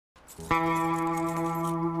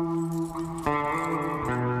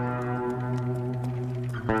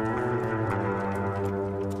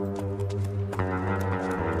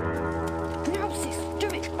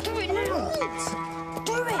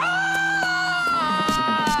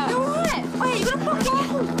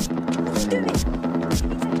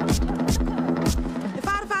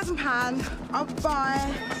I'll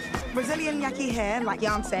buy Brazilian yaki hair, like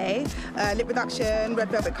Beyonce, lip reduction, red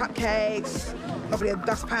velvet cupcakes, probably a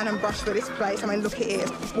dustpan and brush for this place. I mean, look at it,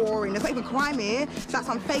 it's boring. There's not even crime here. It's like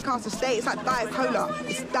some fake-ass estate. It's like Diet Cola.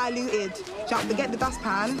 It's diluted. Just forget the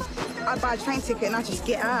dustpan. I'd buy a train ticket and I'd just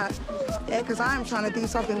get out. Yeah, because I'm trying to do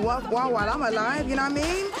something worthwhile while I'm alive, you know what I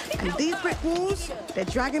mean? And these brick walls, they're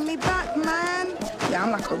dragging me back, man. Yeah,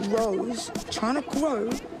 I'm like a rose trying to grow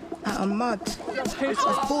out of mud. I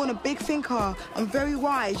was born a big thinker. I'm very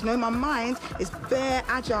wise. You know, my mind is very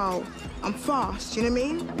agile. I'm fast, you know what I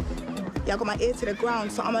mean? Yeah, I got my ear to the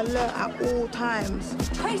ground, so I'm alert at all times.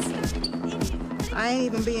 Tracey! I ain't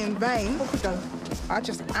even being vain. I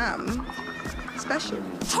just am special.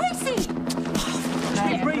 Tracey!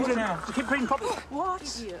 Keep breathing now. Keep breathing properly. What?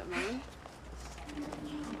 Idiot, man.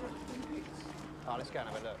 Oh, let's go and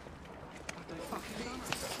have a look.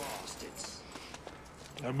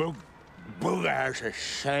 The booger house is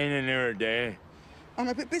shining every day. I'm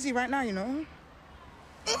a bit busy right now, you know.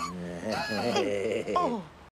 Oh.